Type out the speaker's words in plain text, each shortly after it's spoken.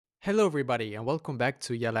Hello everybody and welcome back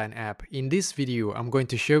to Yalan app. In this video, I'm going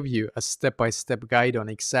to show you a step-by-step guide on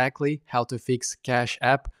exactly how to fix Cash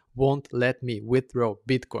App won't let me withdraw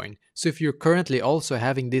Bitcoin. So if you're currently also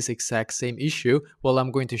having this exact same issue, well,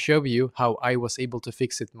 I'm going to show you how I was able to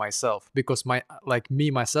fix it myself because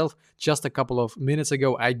myself, just a couple of minutes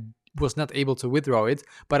ago, I was not able to withdraw it,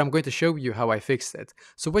 but I'm going to show you how I fixed it.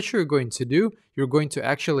 So what you're going to do, you're going to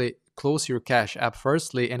actually close your Cash App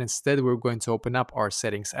firstly, and instead we're going to open up our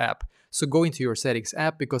settings app. So go into your settings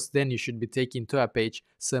app because then you should be taken to a page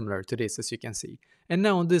similar to this, as you can see. And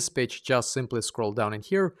now on this page, just simply scroll down in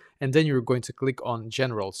here, and then you're going to click on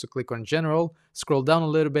general. So click on general, scroll down a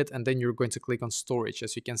little bit, and then you're going to click on storage,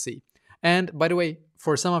 as you can see. And by the way,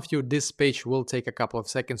 for some of you, this page will take a couple of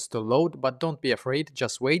seconds to load, but don't be afraid,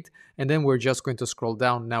 just wait. And then we're just going to scroll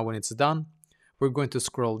down. Now when it's done, we're going to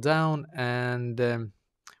scroll down and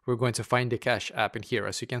we're going to find the Cash App in here.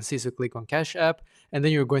 As you can see, so click on Cash App, and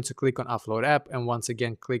then you're going to click on Upload App, and once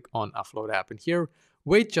again, click on Upload App in here.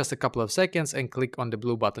 Wait just a couple of seconds and click on the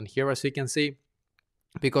blue button here, as you can see.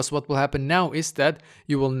 Because what will happen now is that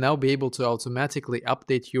you will now be able to automatically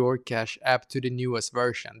update your Cash App to the newest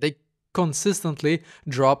version. They consistently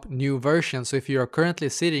drop new versions. So if you are currently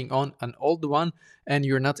sitting on an old one and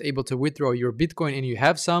you're not able to withdraw your Bitcoin and you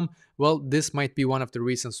have some, well, this might be one of the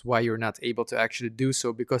reasons why you're not able to actually do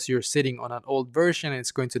so, because you're sitting on an old version and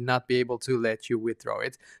it's going to not be able to let you withdraw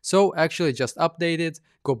it. So actually just update it,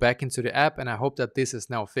 go back into the app, and I hope that this is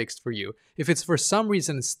now fixed for you. If it's for some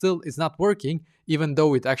reason still is not working, even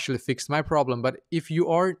though it actually fixed my problem, but if you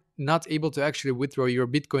are not able to actually withdraw your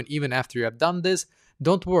Bitcoin even after you have done this,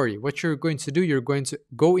 don't worry. What you're going to do, you're going to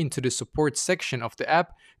go into the support section of the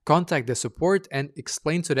app, contact the support, and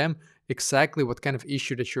explain to them exactly what kind of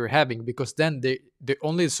issue that you're having, because then the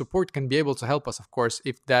only support can be able to help us, of course,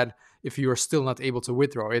 if you are still not able to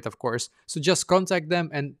withdraw it, of course. So just contact them,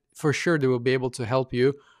 and for sure they will be able to help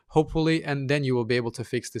you, hopefully, and then you will be able to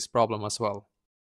fix this problem as well.